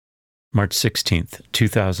March 16th,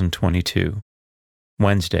 2022,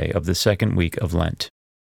 Wednesday of the second week of Lent.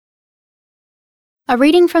 A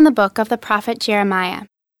reading from the book of the prophet Jeremiah.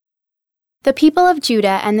 The people of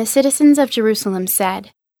Judah and the citizens of Jerusalem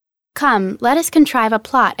said, "Come, let us contrive a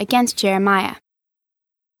plot against Jeremiah.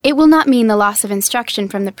 It will not mean the loss of instruction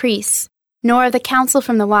from the priests, nor of the counsel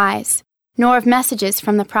from the wise, nor of messages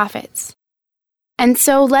from the prophets. And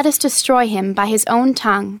so let us destroy him by his own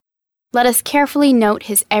tongue. Let us carefully note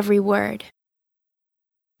his every word.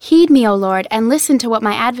 Heed me, O Lord, and listen to what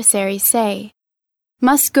my adversaries say.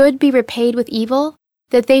 Must good be repaid with evil,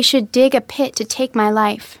 that they should dig a pit to take my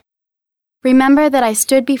life? Remember that I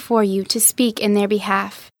stood before you to speak in their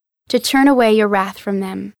behalf, to turn away your wrath from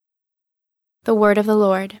them." The word of the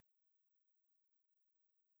Lord.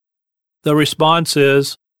 The response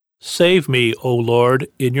is, "Save me, O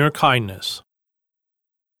Lord, in your kindness.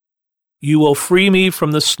 You will free me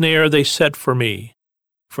from the snare they set for me,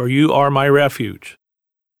 for you are my refuge.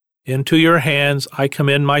 Into your hands I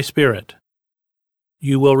commend my spirit.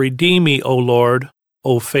 You will redeem me, O Lord,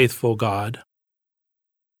 O faithful God.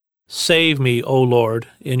 Save me, O Lord,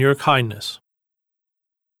 in your kindness.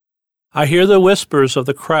 I hear the whispers of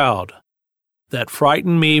the crowd that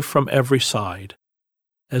frighten me from every side,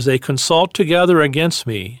 as they consult together against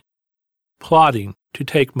me, plotting to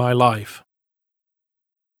take my life.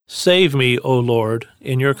 Save me, O Lord,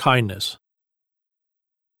 in your kindness.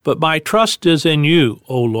 But my trust is in you,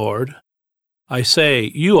 O Lord. I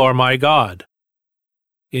say, you are my God.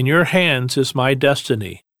 In your hands is my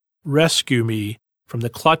destiny. Rescue me from the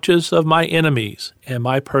clutches of my enemies and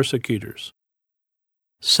my persecutors.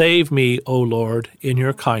 Save me, O Lord, in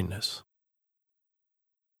your kindness."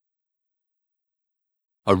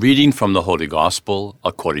 A reading from the Holy Gospel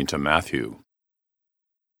according to Matthew.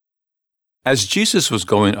 As Jesus was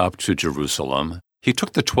going up to Jerusalem, he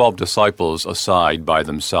took the 12 disciples aside by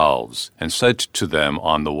themselves and said to them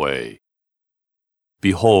on the way,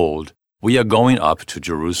 "Behold, we are going up to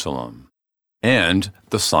Jerusalem, and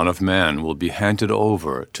the Son of Man will be handed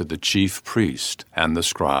over to the chief priests and the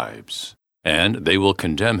scribes, and they will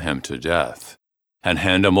condemn him to death, and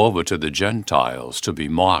hand him over to the Gentiles to be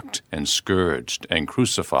mocked and scourged and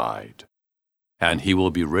crucified, and he will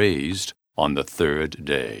be raised on the third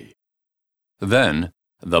day." Then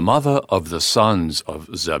the mother of the sons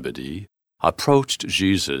of Zebedee approached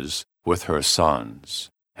Jesus with her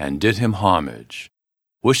sons and did him homage,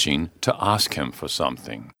 wishing to ask him for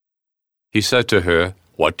something. He said to her,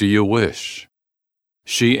 "What do you wish?"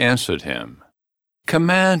 She answered him,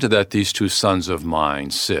 "Command that these 2 sons of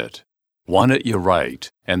mine sit, one at your right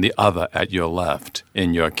and the other at your left,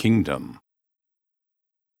 in your kingdom."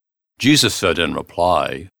 Jesus said in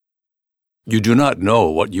reply, "You do not know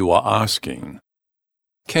what you are asking.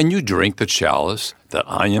 Can you drink the chalice that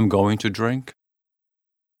I am going to drink?"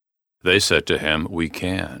 They said to him, "We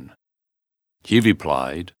can." He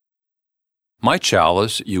replied, "My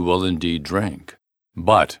chalice you will indeed drink,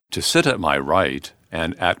 but to sit at my right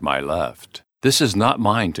and at my left, this is not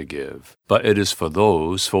mine to give, but it is for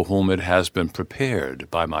those for whom it has been prepared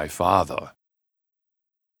by my Father."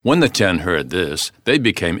 When the 10 heard this, they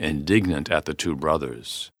became indignant at the 2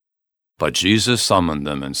 brothers. But Jesus summoned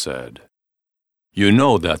them and said, "You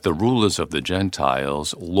know that the rulers of the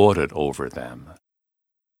Gentiles lord it over them,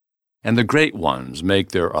 and the great ones make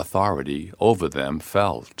their authority over them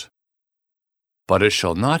felt. But it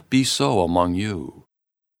shall not be so among you.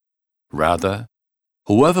 Rather,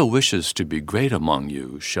 whoever wishes to be great among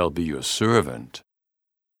you shall be your servant.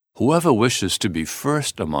 Whoever wishes to be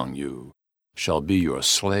first among you shall be your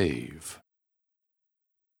slave.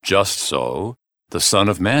 Just so, the Son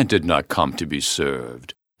of Man did not come to be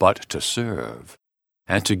served, but to serve,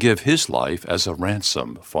 and to give his life as a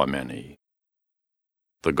ransom for many."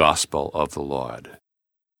 The Gospel of the Lord.